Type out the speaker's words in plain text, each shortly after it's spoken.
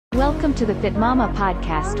Welcome to the Fit Mama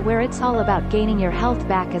podcast, where it's all about gaining your health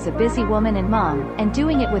back as a busy woman and mom, and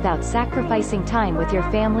doing it without sacrificing time with your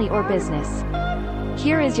family or business.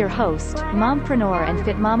 Here is your host, mompreneur and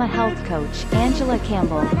Fit Mama health coach, Angela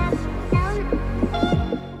Campbell.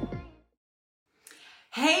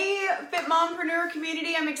 Hey, Fit Mompreneur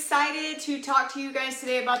community, I'm excited to talk to you guys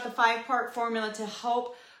today about the 5-part formula to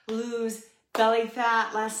help lose belly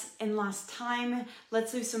fat less and less time.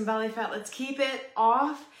 Let's lose some belly fat. Let's keep it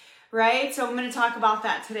off. Right? So I'm going to talk about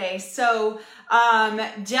that today. So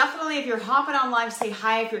definitely if you're hopping on live, say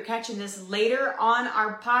hi if you're catching this later on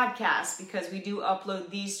our podcast, because we do upload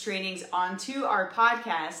these trainings onto our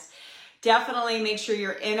podcast. Definitely make sure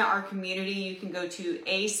you're in our community. You can go to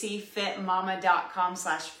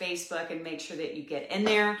acfitmama.com/Facebook and make sure that you get in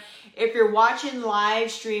there. If you're watching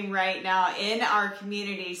live stream right now in our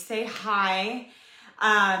community, say hi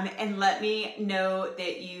and let me know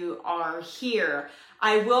that you are here.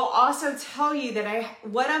 I will also tell you that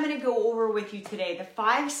what I'm going to go over with you today, the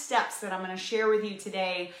 5 steps that I'm going to share with you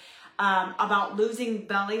today about losing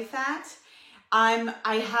belly fat.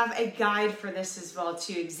 I have a guide for this as well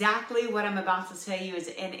too. Exactly what I'm about to tell you is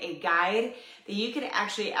in a guide that you can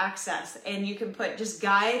actually access, and you can put just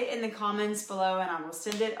guide in the comments below, and I will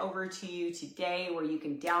send it over to you today where you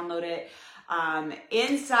can download it.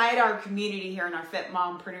 Inside our community here in our Fit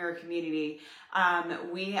Mompreneur community,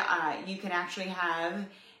 you can actually have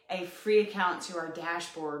a free account to our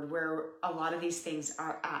dashboard where a lot of these things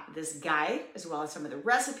are at this guide, as well as some of the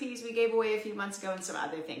recipes we gave away a few months ago and some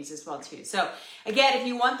other things as well too. So again, if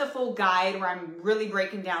you want the full guide where I'm really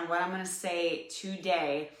breaking down what I'm going to say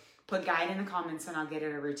today, put guide in the comments and I'll get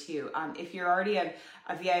it over to you. If you're already a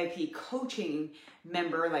VIP coaching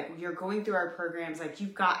member, like you're going through our programs, like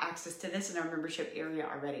you've got access to this in our membership area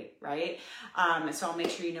already, right? So I'll make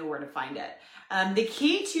sure you know where to find it. The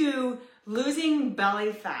key to losing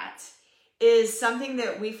belly fat is something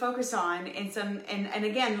that we focus on, and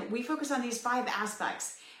again, we focus on these 5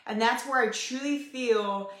 aspects. And that's where I truly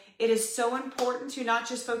feel it is so important to not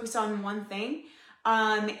just focus on one thing,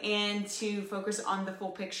 and to focus on the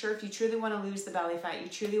full picture. If you truly want to lose the belly fat, you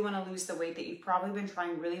truly want to lose the weight that you've probably been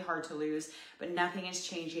trying really hard to lose, but nothing is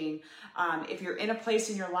changing. If you're in a place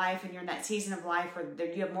in your life and you're in that season of life where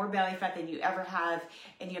you have more belly fat than you ever have,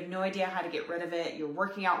 and you have no idea how to get rid of it, you're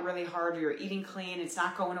working out really hard, or you're eating clean, it's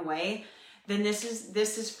not going away, then this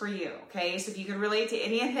is for you. Okay. So if you can relate to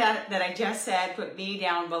any of that I just said, put me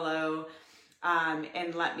down below,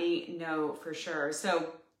 and let me know for sure.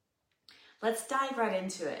 So let's dive right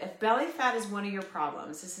into it. If belly fat is one of your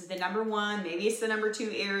problems, this is the number 1, maybe it's the number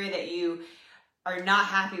 2 area that you are not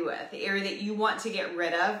happy with, the area that you want to get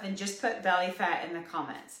rid of, then just put belly fat in the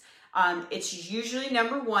comments. It's usually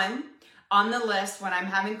number 1 on the list when I'm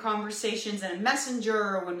having conversations in a messenger,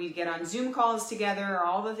 or when we get on Zoom calls together, or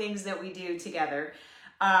all the things that we do together.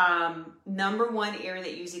 Number 1 area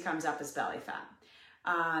that usually comes up is belly fat.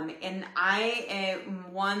 And I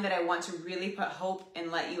am one that I want to really put hope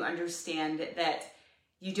and let you understand that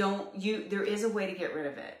there is a way to get rid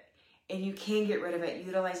of it, and you can get rid of it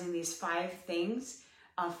utilizing these 5 things,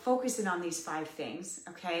 focusing on these 5 things.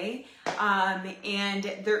 Okay. And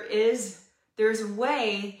there's a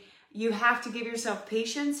way. You have to give yourself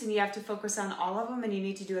patience, and you have to focus on all of them, and you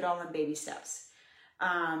need to do it all in baby steps.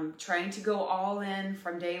 Trying to go all in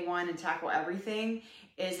from day 1 and tackle everything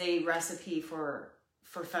is a recipe for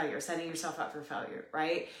failure, setting yourself up for failure,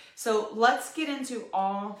 right? So let's get into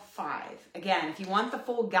all 5. Again, if you want the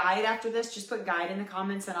full guide after this, just put guide in the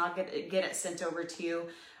comments and I'll get it sent over to you,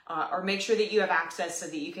 or make sure that you have access so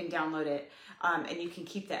that you can download it, and you can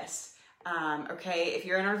keep this. Okay, if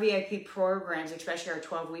you're in our VIP programs, especially our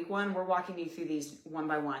 12-week one, we're walking you through these one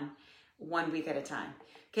by one, 1 week at a time.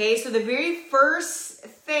 Okay, so the very first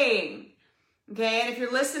thing, okay, and if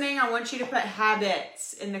you're listening, I want you to put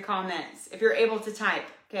habits in the comments if you're able to type.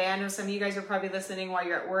 Okay, I know some of you guys are probably listening while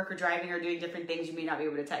you're at work or driving or doing different things. You may not be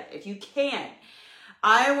able to type. If you can,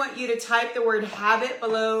 I want you to type the word habit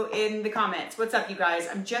below in the comments. What's up, you guys?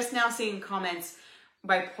 I'm just now seeing comments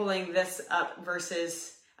by pulling this up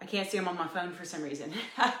versus I can't see them on my phone for some reason.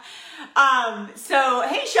 So,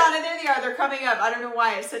 hey, Shauna, there they are. They're coming up. I don't know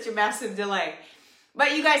why it's such a massive delay.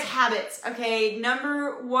 But you guys, habits, okay?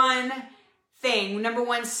 Number 1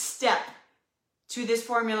 step to this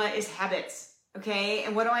formula is habits, okay?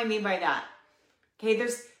 And what do I mean by that? Okay,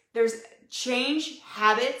 there's change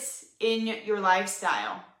habits in your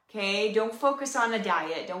lifestyle, okay? Don't focus on a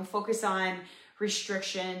diet. Don't focus on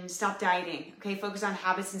restriction. Stop dieting, okay? Focus on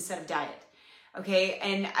habits instead of diet. Okay,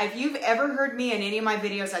 and if you've ever heard me in any of my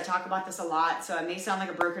videos, I talk about this a lot, so it may sound like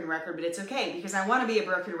a broken record, but it's okay, because I want to be a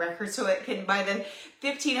broken record, so it can, by the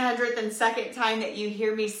 1500th and second time that you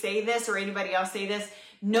hear me say this, or anybody else say this,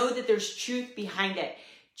 know that there's truth behind it.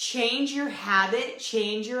 Change your habit,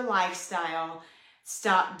 change your lifestyle,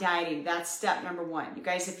 stop dieting. That's step number one. You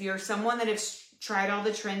guys, if you're someone that has tried all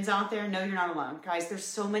the trends out there, no, you're not alone. Guys, there's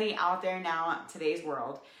so many out there now in today's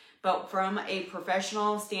world. But from a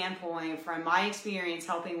professional standpoint, from my experience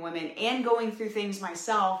helping women and going through things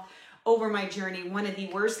myself over my journey, one of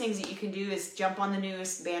the worst things that you can do is jump on the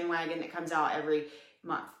newest bandwagon that comes out every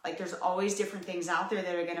month. Like, there's always different things out there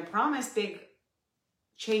that are going to promise big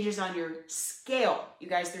changes on your scale. You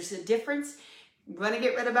guys, there's a difference. You want to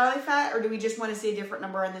get rid of belly fat, or do we just want to see a different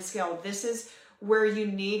number on the scale? This is where you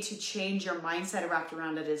need to change your mindset wrapped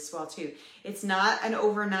around it as well too. It's not an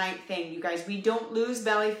overnight thing, you guys. We don't lose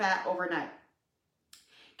belly fat overnight.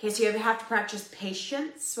 Okay, so you have to practice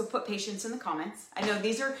patience. So put patience in the comments. I know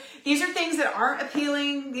these are things that aren't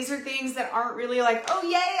appealing. These are things that aren't really like, oh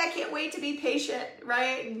yay, I can't wait to be patient,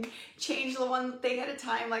 right? And change the one thing at a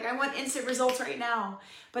time. Like, I want instant results right now.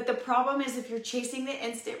 But the problem is, if you're chasing the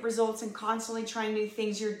instant results and constantly trying new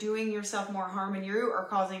things, you're doing yourself more harm, and you are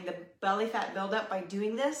causing the belly fat buildup by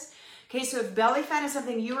doing this. Okay, so if belly fat is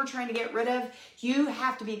something you are trying to get rid of, you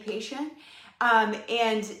have to be patient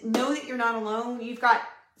and know that you're not alone. You've got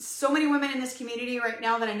so many women in this community right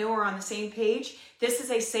now that I know are on the same page. This is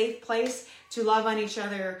a safe place to love on each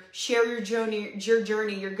other, share your journey,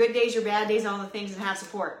 your good days, your bad days, all the things, and have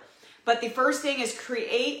support. But the first thing is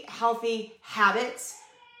create healthy habits,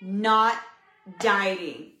 not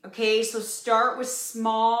dieting. Okay, so start with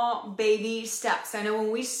small baby steps. I know when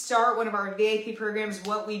we start one of our VIP programs,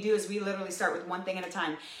 what we do is we literally start with one thing at a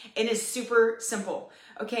time. It is super simple.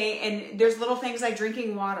 Okay, and there's little things like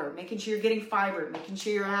drinking water, making sure you're getting fiber, making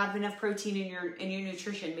sure you have enough protein in your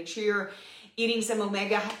nutrition, make sure you're eating some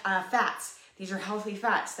omega fats. These are healthy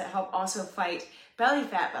fats that help also fight belly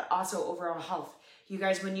fat, but also overall health. You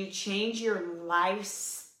guys, when you change your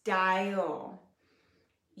lifestyle,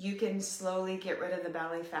 you can slowly get rid of the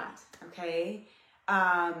belly fat, okay?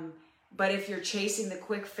 But if you're chasing the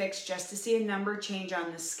quick fix just to see a number change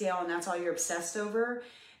on the scale, and that's all you're obsessed over,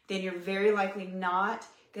 then you're very likely not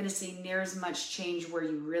going to see near as much change where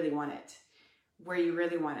you really want it.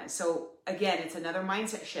 So again, it's another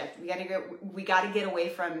mindset shift. We got to get away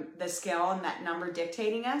from the scale and that number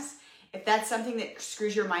dictating us. If that's something that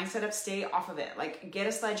screws your mindset up, stay off of it. Like, get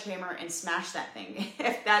a sledgehammer and smash that thing.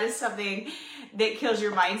 If that is something that kills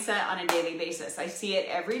your mindset on a daily basis. I see it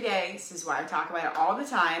every day. This is why I talk about it all the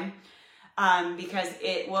time. Because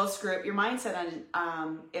it will screw up your mindset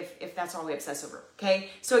on if that's all we obsess over. Okay,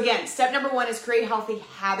 so again, step number one is create healthy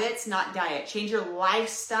habits, not diet. Change your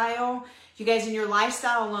lifestyle. You guys, in your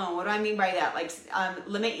lifestyle alone, what do I mean by that? Like,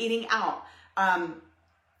 limit eating out,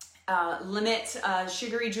 limit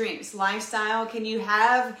sugary drinks. Lifestyle, can you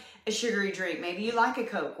have a sugary drink? Maybe you like a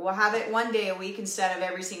Coke. We'll have it one day a week instead of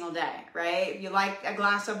every single day, right? If you like a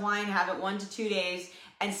glass of wine, have it 1 to 2 days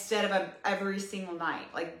instead of every single night.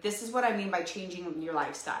 Like, this is what I mean by changing your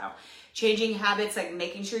lifestyle. Changing habits, like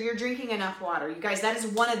making sure you're drinking enough water. You guys, that is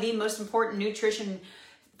one of the most important nutrition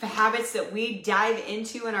habits that we dive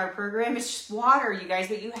into in our program. It's just water, you guys,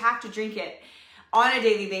 but you have to drink it on a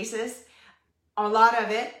daily basis, a lot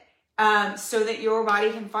of it, so that your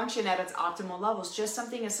body can function at its optimal levels. Just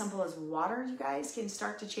something as simple as water, you guys, can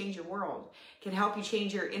start to change your world, can help you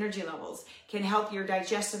change your energy levels, can help your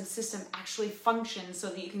digestive system actually function so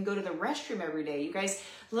that you can go to the restroom every day. You guys,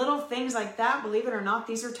 little things like that, believe it or not,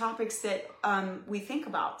 these are topics that we think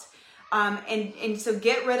about. And so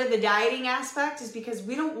get rid of the dieting aspect, is because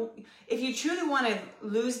if you truly want to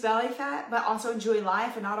lose belly fat, but also enjoy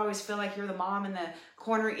life and not always feel like you're the mom in the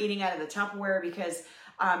corner eating out of the Tupperware because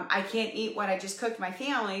I can't eat what I just cooked my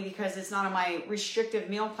family because it's not on my restrictive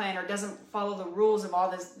meal plan or doesn't follow the rules of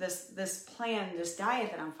all this plan, this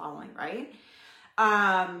diet that I'm following, right?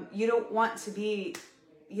 You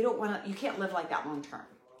can't live like that long term.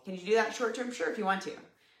 Can you do that short term? Sure, if you want to.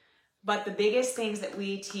 But the biggest things that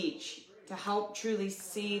we teach to help truly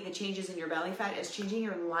see the changes in your belly fat is changing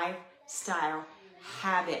your lifestyle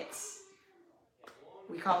habits.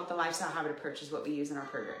 We call it the lifestyle habit approach, is what we use in our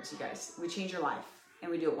programs, you guys. We change your life, and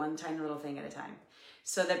we do it one tiny little thing at a time.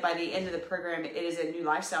 So that by the end of the program, it is a new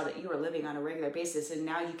lifestyle that you are living on a regular basis. And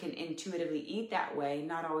now you can intuitively eat that way,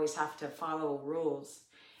 not always have to follow rules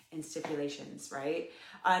and stipulations, right?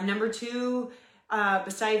 Number two,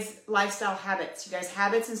 besides lifestyle habits, you guys,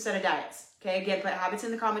 habits instead of diets. Okay, again, put habits in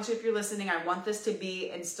the comments if you're listening. I want this to be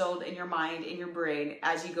instilled in your mind, in your brain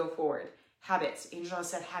as you go forward. Habits. Angela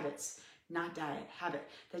said habits, not diet, habit.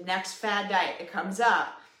 The next fad diet that comes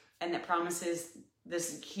up and that promises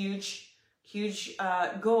this huge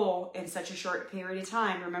goal in such a short period of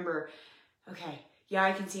time. Remember, okay, yeah,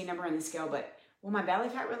 I can see a number on the scale, but will my belly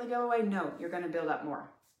fat really go away? No, you're going to build up more.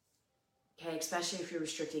 Okay, especially if you're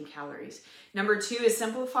restricting calories. Number 2 is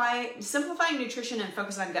simplifying nutrition and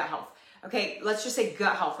focus on gut health. Okay, let's just say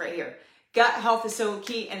gut health right here. Gut health is so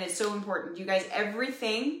key and it's so important. You guys,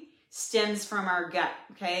 everything stems from our gut,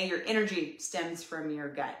 okay? Your energy stems from your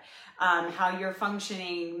gut. How you're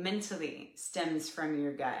functioning mentally stems from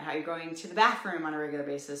your gut. How you're going to the bathroom on a regular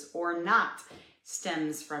basis or not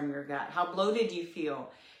stems from your gut. How bloated you feel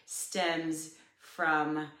stems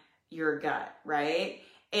from your gut, right?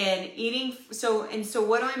 And eating, so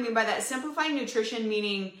what do I mean by that? Simplifying nutrition,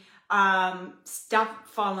 meaning stop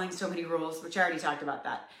following so many rules, which I already talked about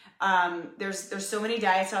that. There's so many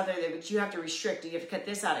diets out there that you have to restrict. You have to cut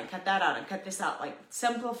this out and cut that out and cut this out. Like,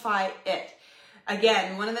 simplify it.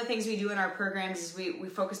 Again, one of the things we do in our programs is we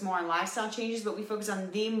focus more on lifestyle changes, but we focus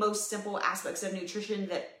on the most simple aspects of nutrition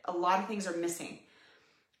that a lot of things are missing.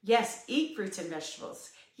 Yes, eat fruits and vegetables.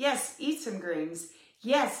 Yes, eat some greens.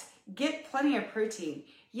 Yes, get plenty of protein.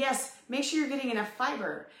 Yes, make sure you're getting enough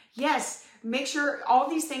fiber. Yes, make sure all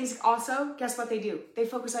these things also, guess what they do? They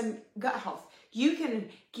focus on gut health. You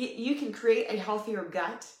can create a healthier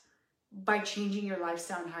gut by changing your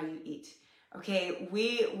lifestyle and how you eat. Okay,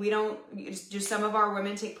 we don't, do some of our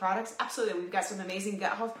women take products? Absolutely, we've got some amazing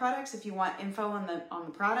gut health products. If you want info on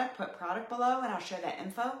the product, put product below and I'll share that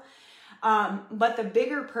info. But the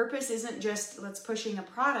bigger purpose isn't just let's pushing a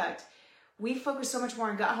product. We focus so much more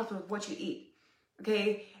on gut health with what you eat.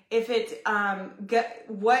 Okay, if it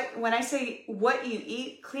when I say what you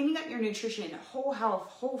eat, cleaning up your nutrition, whole health,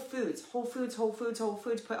 whole foods. Put whole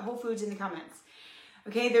foods in the comments.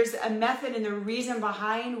 Okay, there's a method and the reason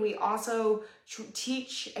behind. We also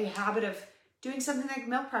teach a habit of doing something like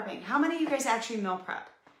meal prepping. How many of you guys actually meal prep?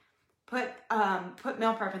 Put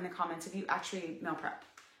meal prep in the comments if you actually meal prep.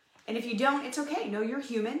 And if you don't, it's okay. No, you're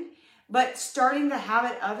human. But starting the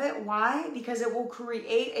habit of it, why? Because it will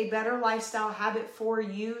create a better lifestyle habit for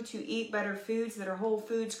you to eat better foods that are whole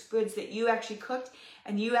foods, foods that you actually cooked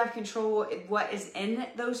and you have control of what is in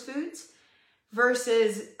those foods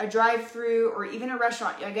versus a drive-through or even a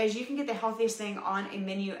restaurant. Yeah, guys, you can get the healthiest thing on a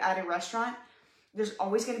menu at a restaurant. There's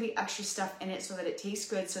always going to be extra stuff in it so that it tastes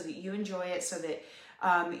good, so that you enjoy it, so that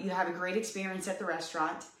you have a great experience at the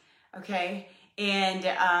restaurant, okay? And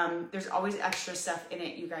there's always extra stuff in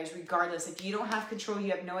it, you guys, regardless. If you don't have control,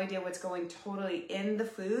 you have no idea what's going totally in the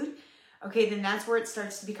food, okay, then that's where it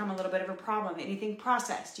starts to become a little bit of a problem. Anything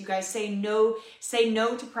processed, you guys say no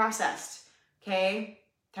to processed, okay?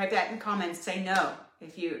 Type that in the comments, say no,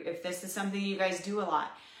 if this is something you guys do a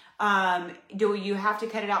lot. Do you have to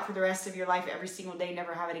cut it out for the rest of your life every single day,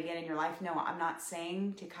 never have it again in your life? No, I'm not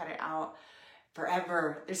saying to cut it out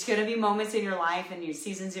forever. There's going to be moments in your life and your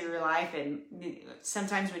seasons of your life and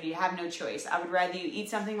sometimes when you have no choice. I would rather you eat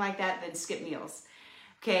something like that than skip meals.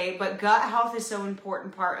 Okay, but gut health is so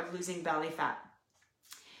important part of losing belly fat.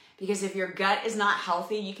 Because if your gut is not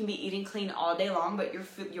healthy, you can be eating clean all day long, but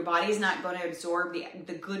your body is not going to absorb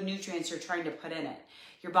the good nutrients you're trying to put in it.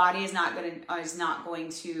 Your body is not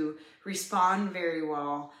going to respond very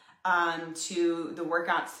well to the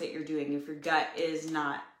workouts that you're doing if your gut is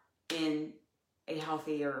not in a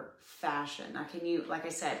healthier fashion. Now, like I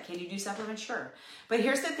said, can you do supplements? Sure. But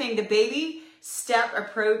here's the thing, the baby step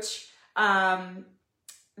approach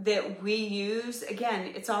that we use,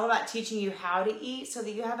 again, it's all about teaching you how to eat so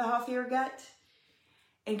that you have a healthier gut.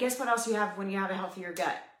 And guess what else you have when you have a healthier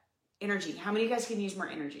gut? Energy. How many of you guys can use more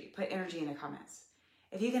energy? Put energy in the comments.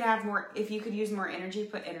 If you could use more energy,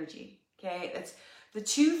 put energy. Okay, that's the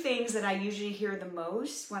two things that I usually hear the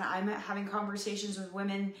most when I'm having conversations with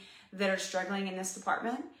women that are struggling in this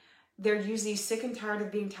department. They're usually sick and tired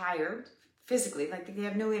of being tired physically, like they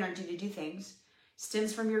have no energy to do things.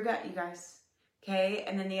 Stems from your gut, you guys. Okay,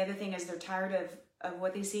 and then the other thing is they're tired of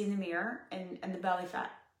what they see in the mirror and the belly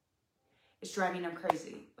fat. It's driving them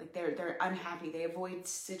crazy. Like they're unhappy. They avoid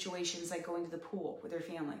situations like going to the pool with their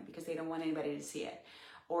family because they don't want anybody to see it.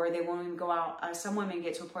 Or they won't even go out. Some women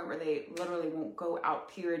get to a point where they literally won't go out,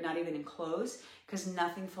 period, not even in clothes, because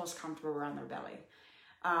nothing feels comfortable around their belly.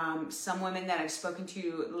 Some women that I've spoken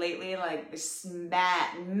to lately, like this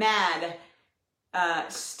mad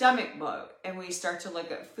stomach bloat, and we start to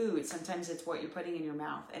look at food. Sometimes it's what you're putting in your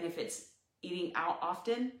mouth, and if it's eating out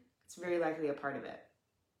often, it's very likely a part of it.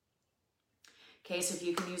 Okay, so if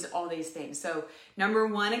you can use all these things. So number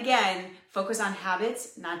one, again, focus on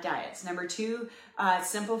habits, not diets. Number two,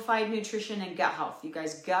 simplified nutrition and gut health. You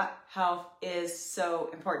guys, gut health is so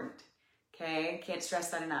important. Okay, can't stress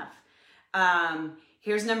that enough.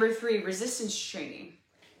 Here's number 3, resistance training.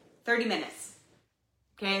 30 minutes.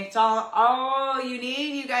 Okay, it's all you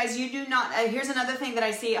need, you guys. You do not, here's another thing that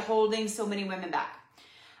I see holding so many women back.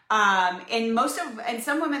 And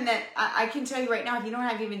some women that I can tell you right now, if you don't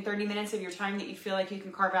have even 30 minutes of your time that you feel like you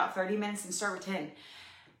can carve out 30 minutes, and start with 10.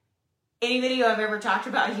 Any video I've ever talked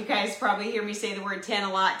about, you guys probably hear me say the word 10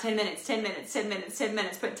 a lot. 10 minutes, 10 minutes, 10 minutes, 10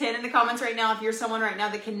 minutes. Put 10 in the comments right now if you're someone right now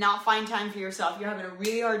that cannot find time for yourself. You're having a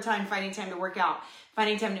really hard time finding time to work out,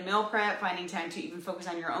 finding time to meal prep, finding time to even focus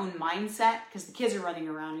on your own mindset because the kids are running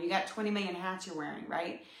around and you got 20 million hats you're wearing,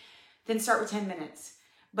 right? Then start with 10 minutes.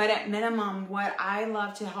 But at minimum, what I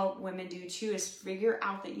love to help women do too is figure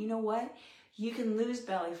out that, you know what? You can lose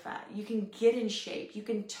belly fat. You can get in shape. You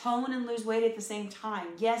can tone and lose weight at the same time.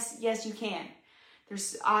 Yes, you can.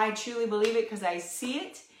 I truly believe it because I see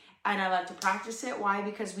it and I love to practice it. Why?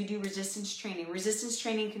 Because we do resistance training. Resistance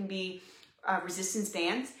training can be resistance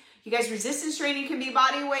bands. You guys, resistance training can be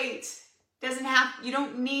body weight. You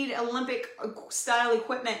don't need Olympic style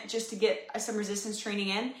equipment just to get some resistance training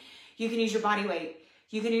in. You can use your body weight.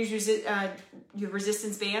 You can use your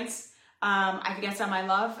resistance bands. I think that's some I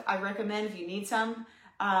love. I recommend if you need some.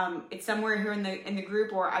 It's somewhere here in the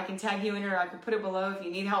group, or I can tag you in it, or I can put it below if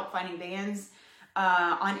you need help finding bands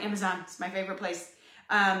on Amazon. It's my favorite place.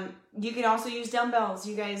 You can also use dumbbells.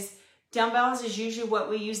 You guys, dumbbells is usually what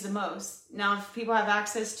we use the most. Now, if people have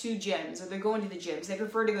access to gyms or they're going to the gyms, they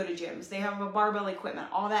prefer to go to gyms, they have a barbell equipment,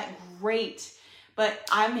 all that, great. But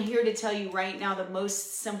I'm here to tell you right now the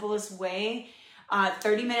most simplest way,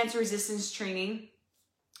 30 minutes resistance training.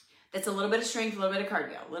 That's a little bit of strength, a little bit of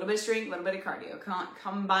cardio. A little bit of strength, a little bit of cardio.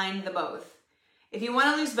 Combine the both. If you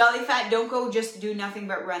want to lose belly fat, don't go just do nothing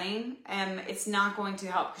but running. It's not going to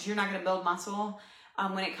help because you're not going to build muscle.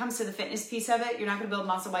 When it comes to the fitness piece of it, you're not going to build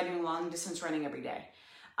muscle by doing long distance running every day.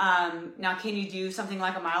 Now, can you do something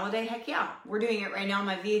like a mile a day? Heck yeah. We're doing it right now in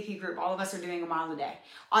my VIP group. All of us are doing a mile a day.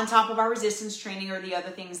 On top of our resistance training or the other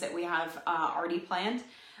things that we have already planned.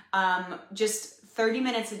 Just 30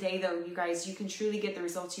 minutes a day, though, you guys, you can truly get the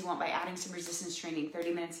results you want by adding some resistance training,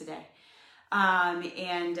 30 minutes a day.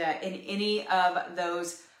 In any of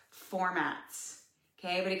those formats,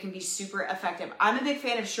 okay? But it can be super effective. I'm a big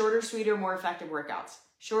fan of shorter, sweeter, more effective workouts.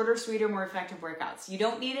 Shorter, sweeter, more effective workouts. You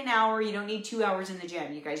don't need an hour. You don't need 2 hours in the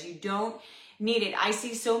gym, you guys. You don't need it. I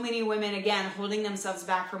see so many women, again, holding themselves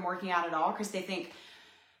back from working out at all because they think,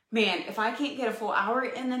 man, if I can't get a full hour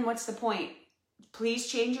in, then what's the point? Please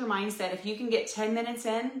change your mindset. If you can get 10 minutes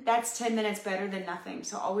in, that's 10 minutes better than nothing.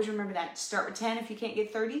 So always remember that. Start with 10. If you can't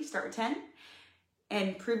get 30, start with 10.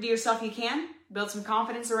 And prove to yourself you can. Build some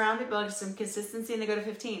confidence around it. Build some consistency, and then go to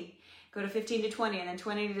 15. Go to 15 to 20, and then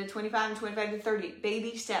 20 to 25, and 25 to 30.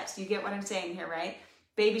 Baby steps. You get what I'm saying here, right?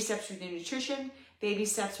 Baby steps with your nutrition. Baby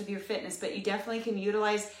steps with your fitness. But you definitely can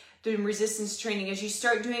utilize doing resistance training. As you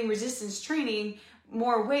start doing resistance training,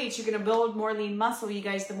 more weights, you're going to build more lean muscle. You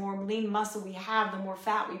guys, the more lean muscle we have, the more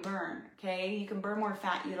fat we burn, okay? You can burn more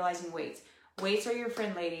fat utilizing weights. Weights are your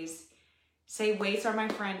friend, ladies. Say weights are my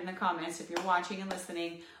friend in the comments if you're watching and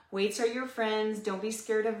listening. Weights are your friends. Don't be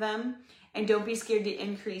scared of them, and don't be scared to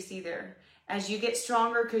increase either. As you get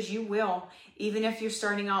stronger, because you will, even if you're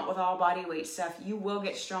starting out with all body weight stuff, you will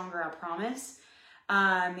get stronger, I promise.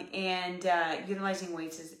 Utilizing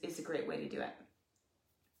weights is a great way to do it.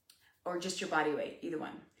 Or just your body weight, either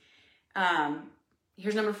one.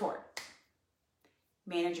 Here's number 4.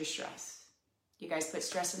 Manage your stress. You guys put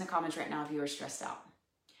stress in the comments right now if you are stressed out.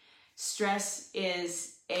 Stress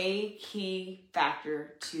is a key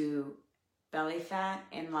factor to belly fat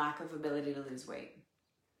and lack of ability to lose weight.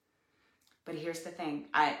 But here's the thing.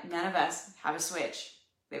 None of us have a switch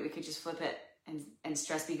that we could just flip it and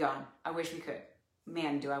stress be gone. I wish we could.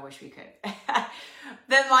 Man, do I wish we could.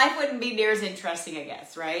 Then life wouldn't be near as interesting, I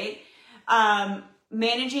guess, right?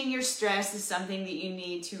 Managing your stress is something that you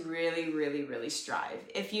need to really, really, really strive.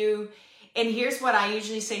 And here's what I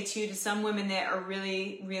usually say too to some women that are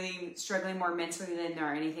really, really struggling more mentally than there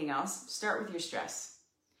are anything else. Start with your stress.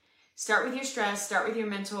 Start with your stress. Start with your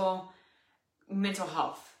mental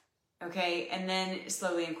health. Okay. And then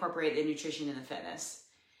slowly incorporate the nutrition and the fitness.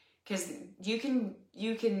 Because you can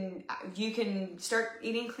start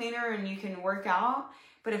eating cleaner and you can work out.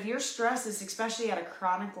 But if your stress is especially at a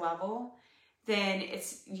chronic level, then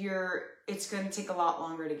it's going to take a lot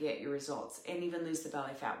longer to get your results and even lose the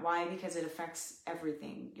belly fat. Why? Because it affects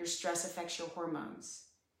everything. Your stress affects your hormones.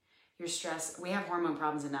 Your stress, we have hormone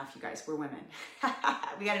problems enough, you guys. We're women.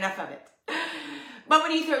 We got enough of it. But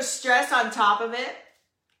when you throw stress on top of it,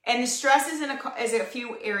 and the stress is a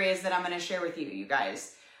few areas that I'm going to share with you, you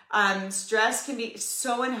guys. Stress can be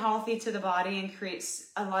so unhealthy to the body and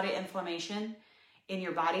creates a lot of inflammation. in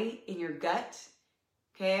your body, in your gut.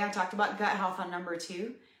 Okay, I talked about gut health on number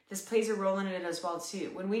 2. This plays a role in it as well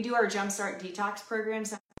too. When we do our Jumpstart Detox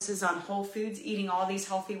programs, this is on whole foods, eating all these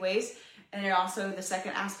healthy ways. And it also, the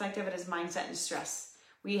second aspect of it is mindset and stress.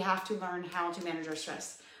 We have to learn how to manage our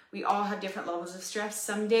stress. We all have different levels of stress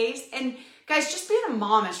some days. And guys, just being a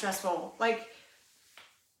mom is stressful. Like,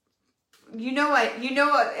 you know what,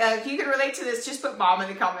 if you can relate to this, just put mom in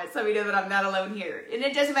the comments. Let me know that I'm not alone here. And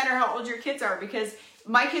it doesn't matter how old your kids are, because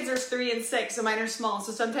my kids are 3 and 6, so mine are small.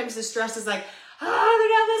 So sometimes the stress is like, they're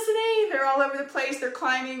not listening. They're all over the place. They're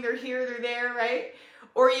climbing. They're here. They're there, right?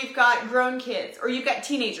 Or you've got grown kids, or you've got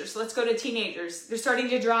teenagers. So let's go to teenagers. They're starting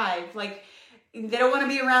to drive. Like, they don't want to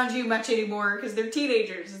be around you much anymore because they're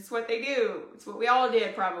teenagers. It's what they do. It's what we all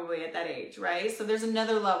did probably at that age, right? So there's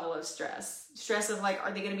another level of stress. Stress of like,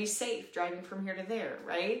 are they going to be safe driving from here to there,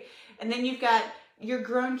 right? And then you've got your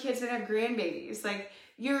grown kids that have grandbabies. Like,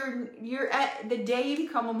 you're at the day you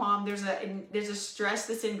become a mom, there's a stress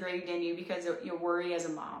that's ingrained in you because of your worry as a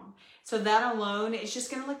mom. So that alone, it's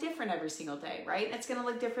just going to look different every single day, right? It's going to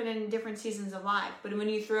look different in different seasons of life. But when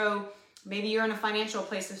you throw, maybe you're in a financial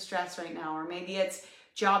place of stress right now, or maybe it's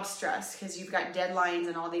job stress because you've got deadlines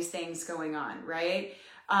and all these things going on, right?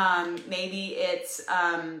 Maybe it's,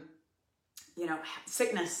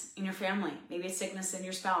 sickness in your family. Maybe it's sickness in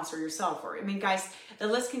your spouse or yourself. Or, I mean, guys, the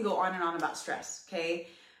list can go on and on about stress, okay?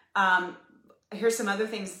 Here's some other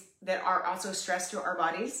things that are also stress to our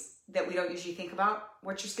bodies that we don't usually think about.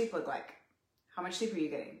 What's your sleep look like? How much sleep are you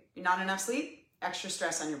getting? Not enough sleep, extra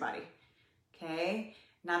stress on your body, okay?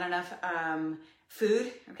 Not enough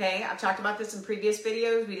food, okay? I've talked about this in previous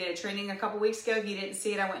videos. We did a training a couple weeks ago. If you didn't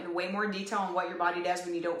see it, I went into way more detail on what your body does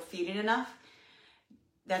when you don't feed it enough.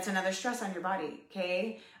 That's another stress on your body,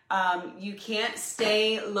 okay? You can't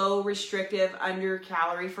stay low restrictive under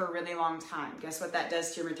calorie for a really long time. Guess what that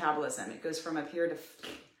does to your metabolism? It goes from up here to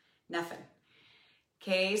nothing.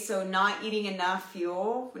 Okay, so not eating enough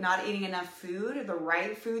fuel, not eating enough food, the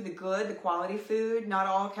right food, the good, the quality food. Not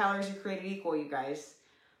all calories are created equal, you guys.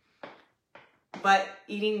 But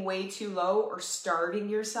eating way too low or starving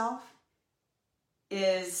yourself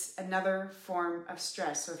is another form of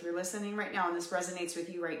stress. So if you're listening right now and this resonates with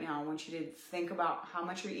you right now, I want you to think about how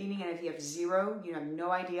much you're eating. And if you have zero, you have no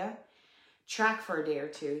idea, track for a day or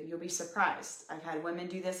two. You'll be surprised. I've had women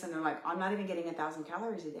do this and they're like, I'm not even getting 1,000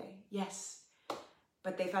 calories a day. Yes,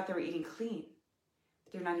 but they thought they were eating clean.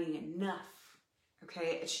 They're not eating enough.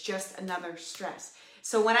 Okay, it's just another stress.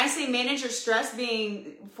 So when I say manage your stress,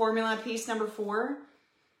 being formula piece number 4,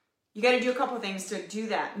 you got to do a couple things to do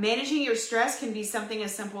that. Managing your stress can be something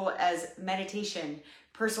as simple as meditation,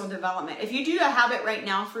 personal development. If you do a habit right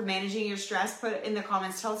now for managing your stress, put it in the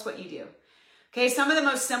comments. Tell us what you do. Okay, some of the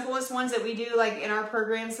most simplest ones that we do, like in our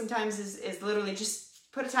program, sometimes is literally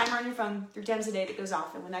just put a timer on your phone 3 times a day that goes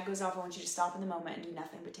off. And when that goes off, I want you to stop in the moment and do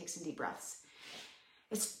nothing but take some deep breaths.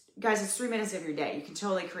 Guys, it's 3 minutes of your day. You can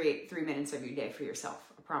totally create 3 minutes of your day for yourself.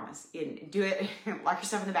 I promise. And do it, lock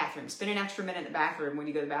yourself in the bathroom. Spend an extra minute in the bathroom when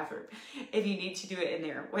you go to the bathroom. If you need to do it in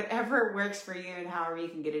there. Whatever works for you and however you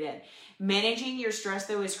can get it in. Managing your stress,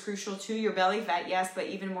 though, is crucial to your belly fat, yes, but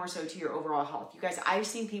even more so to your overall health. You guys, I've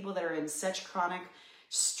seen people that are in such chronic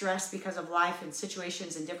stress because of life and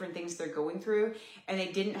situations and different things they're going through, and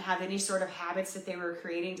they didn't have any sort of habits that they were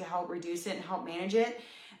creating to help reduce it and help manage it,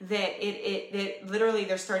 that it literally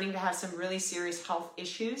they're starting to have some really serious health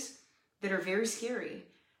issues that are very scary.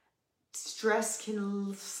 Stress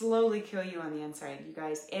can slowly kill you on the inside, you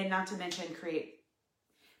guys, and not to mention create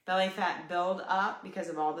belly fat build up because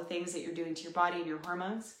of all the things that you're doing to your body and your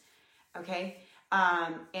hormones, okay?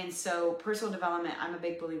 And so personal development, I'm a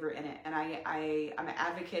big believer in it. And I'm an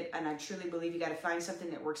advocate, and I truly believe you got to find something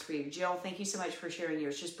that works for you. Jill, thank you so much for sharing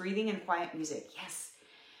yours. Just breathing and quiet music. Yes.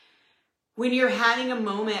 When you're having a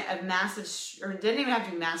moment of massive, or it doesn't even have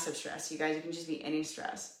to be massive stress, you guys, it can just be any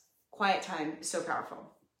stress. Quiet time is so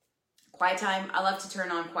powerful. Quiet time, I love to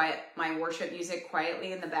turn on my worship music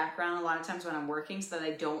quietly in the background a lot of times when I'm working so that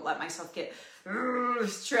I don't let myself get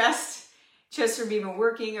stressed. Just from even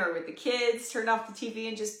working or with the kids, turn off the TV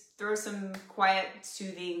and just throw some quiet,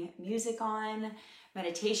 soothing music on.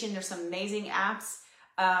 Meditation, there's some amazing apps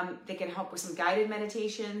that can help with some guided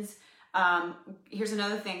meditations. Here's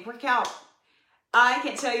another thing, work out. I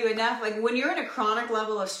can't tell you enough, like when you're in a chronic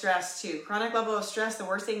level of stress too, the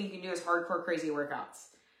worst thing you can do is hardcore crazy workouts.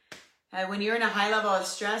 When you're in a high level of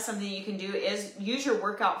stress, something you can do is use your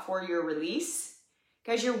workout for your release.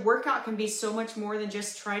 Guys, your workout can be so much more than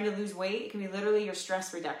just trying to lose weight. It can be literally your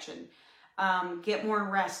stress reduction. Get more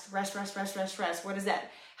rest. Rest. What is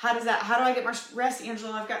that? How do I get more rest,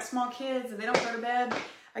 Angela? I've got small kids and they don't go to bed.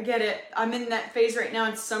 I get it. I'm in that phase right now.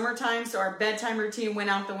 It's summertime, so our bedtime routine went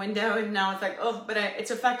out the window, and now it's like, oh, but it's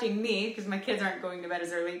affecting me because my kids aren't going to bed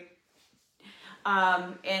as early.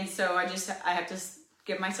 And so I have to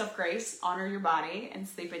give myself grace, honor your body, and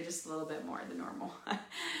sleep in just a little bit more than normal.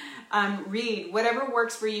 Read whatever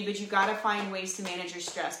works for you, but you got to find ways to manage your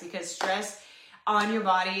stress, because stress on your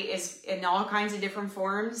body is in all kinds of different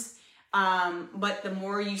forms. But the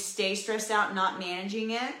more you stay stressed out, not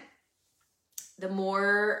managing it, the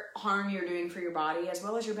more harm you're doing for your body, as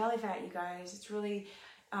well as your belly fat, you guys. It's really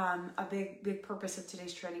a big purpose of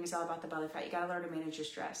today's training is all about the belly fat. You got to learn to manage your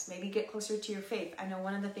stress. Maybe get closer to your faith. I know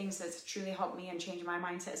one of the things that's truly helped me and changed my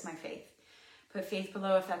mindset is my faith. Put faith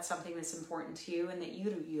below if that's something that's important to you and that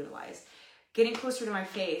you utilize. Getting closer to my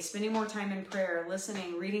faith, spending more time in prayer,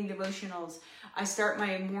 listening, reading devotionals. I start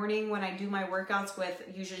my morning when I do my workouts with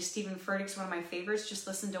usually Stephen Furtick's one of my favorites. Just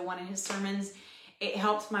listen to one of his sermons. It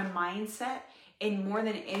helps my mindset. And more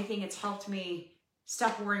than anything, it's helped me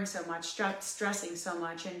stop worrying so much, stressing so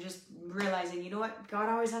much, and just realizing, you know what? God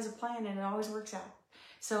always has a plan and it always works out.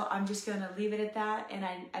 So I'm just going to leave it at that, and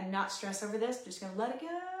I'm not stressed over this. I'm just going to let it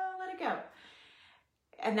go.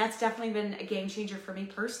 And that's definitely been a game changer for me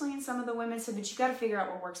personally. And some of the women said, but you got to figure out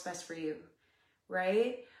what works best for you,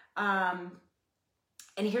 right? And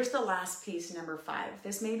here's the last piece, number 5.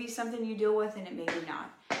 This may be something you deal with and it may be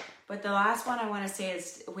not. But the last one I want to say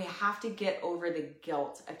is we have to get over the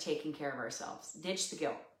guilt of taking care of ourselves. Ditch the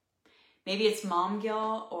guilt. Maybe it's mom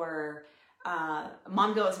guilt, or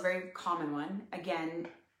mom guilt is a very common one. Again,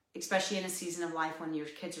 especially in a season of life when your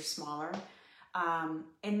kids are smaller.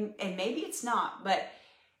 And maybe it's not, but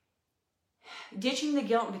ditching the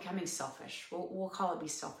guilt and becoming selfish. We'll call it be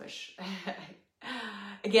selfish.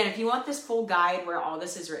 Again, if you want this full guide where all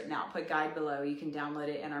this is written out, put guide below. You can download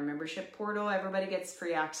it in our membership portal. Everybody gets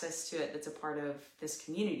free access to it that's a part of this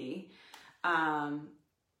community.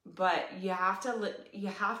 But you have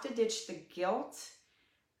to ditch the guilt.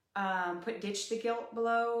 Put ditch the guilt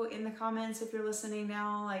below in the comments if you're listening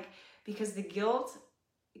now, because the guilt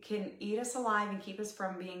can eat us alive and keep us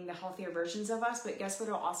from being the healthier versions of us. But guess what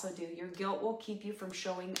it'll also do? Your guilt will keep you from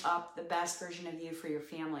showing up the best version of you for your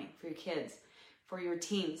family, for your kids, for your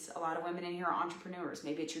teams. A lot of women in here are entrepreneurs.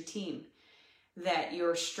 Maybe it's your team that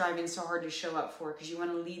you're striving so hard to show up for because you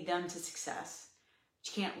want to lead them to success.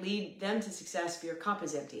 But you can't lead them to success if your cup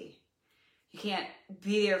is empty. You can't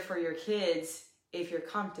be there for your kids if your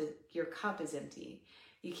cup is empty.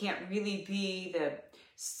 You can't really be the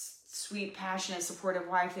sweet, passionate, supportive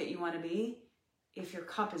wife that you want to be if your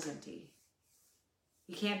cup is empty.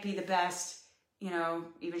 You can't be the best,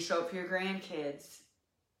 even show up for your grandkids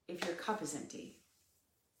if your cup is empty.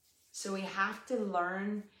 So we have to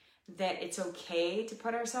learn that it's okay to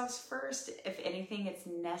put ourselves first. If anything, it's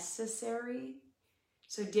necessary.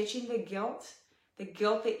 So ditching the guilt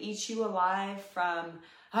that eats you alive from,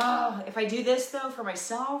 if I do this though for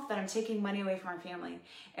myself, then I'm taking money away from my family.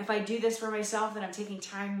 If I do this for myself, then I'm taking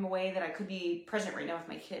time away that I could be present right now with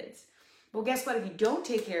my kids. Well, guess what? If you don't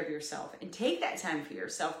take care of yourself and take that time for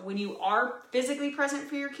yourself, when you are physically present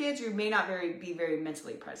for your kids, you may not be very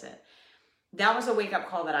mentally present. That was a wake-up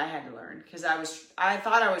call that I had to learn, because I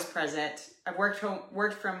thought I was present. I've worked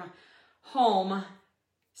from home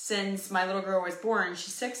since my little girl was born.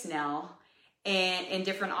 She's 6 now, and in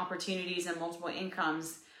different opportunities and multiple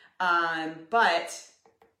incomes. But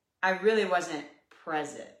I really wasn't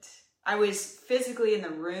present. I was physically in the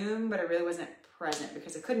room, but I really wasn't present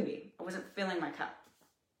because I couldn't be. I wasn't filling my cup.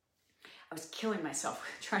 I was killing myself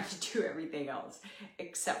trying to do everything else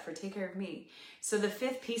except for take care of me. So the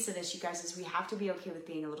 5th piece of this, you guys, is we have to be okay with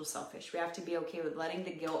being a little selfish. We have to be okay with letting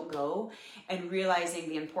the guilt go and realizing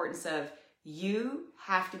the importance of you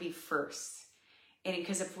have to be first. And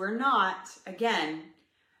because if we're not, again,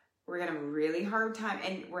 we're going to have a really hard time,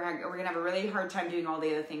 and we're going to have a really hard time doing all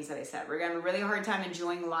the other things that I said. We're going to have a really hard time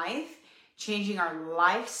enjoying life, changing our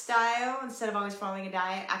lifestyle instead of always following a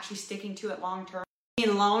diet, actually sticking to it long term.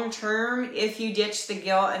 In long term, if you ditch the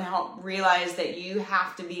guilt and help realize that you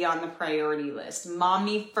have to be on the priority list.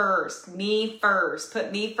 Mommy first, me first.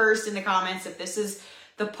 Put me first in the comments if this is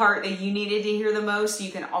the part that you needed to hear the most. So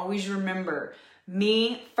you can always remember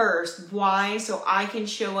me first. Why? So I can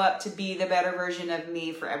show up to be the better version of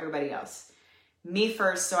me for everybody else. Me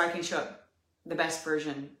first so I can show up the best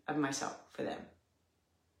version of myself for them.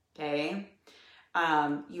 Okay?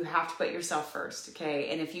 You have to put yourself first. Okay?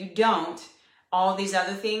 And if you don't, all these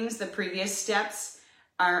other things, the previous steps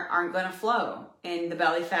aren't going to flow, and the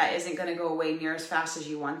belly fat isn't going to go away near as fast as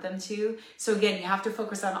you want them to. So again, you have to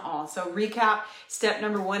focus on all. So recap, step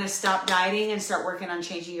number 1 is stop dieting and start working on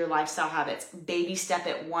changing your lifestyle habits. Baby step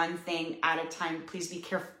it, one thing at a time. Please be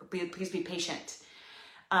careful. Please be patient.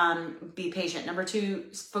 Be patient. Number 2,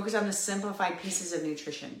 focus on the simplified pieces of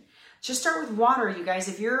nutrition. Just start with water, you guys.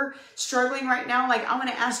 If you're struggling right now, like I'm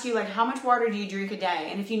going to ask you, like, how much water do you drink a day?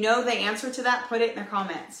 And if you know the answer to that, put it in the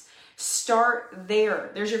comments. Start there.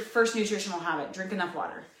 There's your first nutritional habit. Drink enough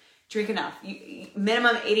water. Drink enough.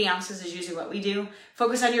 Minimum 80 ounces is usually what we do.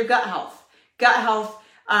 Focus on your gut health. Gut health,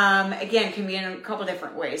 again, can be in a couple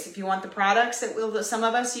different ways. If you want the products that some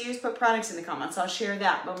of us use, put products in the comments. I'll share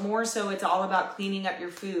that. But more so, it's all about cleaning up your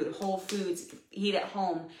food, whole foods, eat at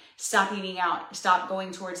home, stop eating out, stop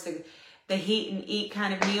going towards the heat and eat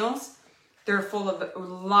kind of meals. They're full of a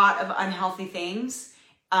lot of unhealthy things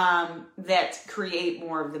that create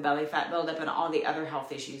more of the belly fat buildup and all the other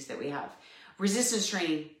health issues that we have. Resistance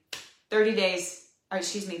training,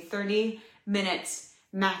 30 minutes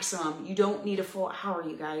maximum. You don't need a full hour,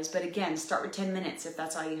 you guys. But again, start with 10 minutes if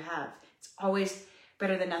that's all you have. It's always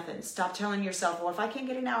better than nothing. Stop telling yourself, well, if I can't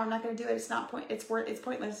get an hour, I'm not going to do it. It's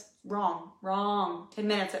pointless. Wrong. 10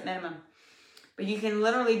 minutes at minimum. But you can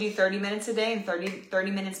literally do 30 minutes a day and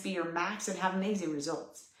 30 minutes be your max and have amazing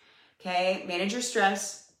results. Okay? Manage your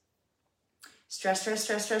stress. Stress,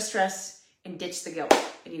 and ditch the guilt.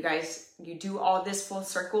 And you guys, you do all this full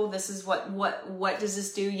circle. This is what does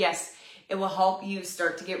this do? Yes, it will help you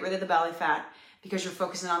start to get rid of the belly fat because you're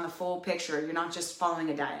focusing on the full picture. You're not just following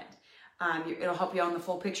a diet. It'll help you on the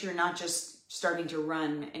full picture. You're not just starting to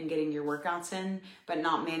run and getting your workouts in, but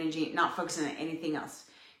not focusing on anything else.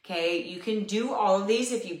 Okay, you can do all of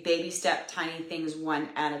these if you baby step tiny things one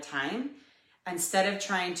at a time instead of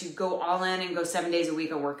trying to go all in and go 7 days a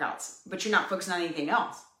week on workouts, but you're not focusing on anything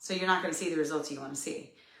else. So you're not going to see the results you want to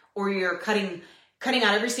see. Or you're cutting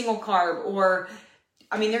out every single carb, or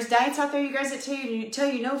I mean, there's diets out there, you guys, that tell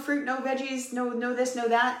you no fruit, no veggies, no this, no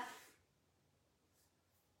that.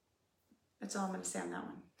 That's all I'm going to say on that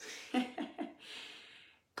one.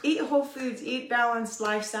 Eat whole foods, eat balanced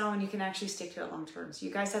lifestyle, and you can actually stick to it long term. So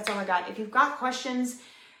you guys, that's all I got. If you've got questions,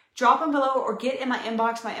 drop them below or get in my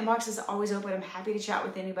inbox. My inbox is always open. I'm happy to chat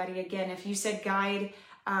with anybody. Again, if you said guide,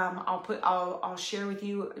 I'll share with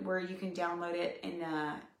you where you can download it. And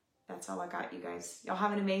that's all I got, you guys. Y'all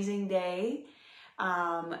have an amazing day.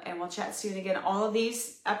 And we'll chat soon again. All of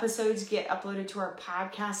these episodes get uploaded to our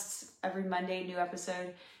podcasts every Monday, new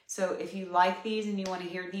episode. So if you like these and you want to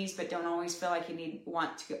hear these, but don't always feel like you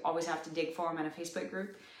want to always have to dig for them in a Facebook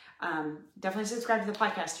group, definitely subscribe to the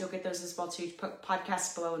podcast. You'll get those as well too. Put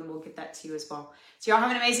podcasts below and we'll get that to you as well. So y'all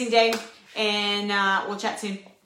have an amazing day and we'll chat soon.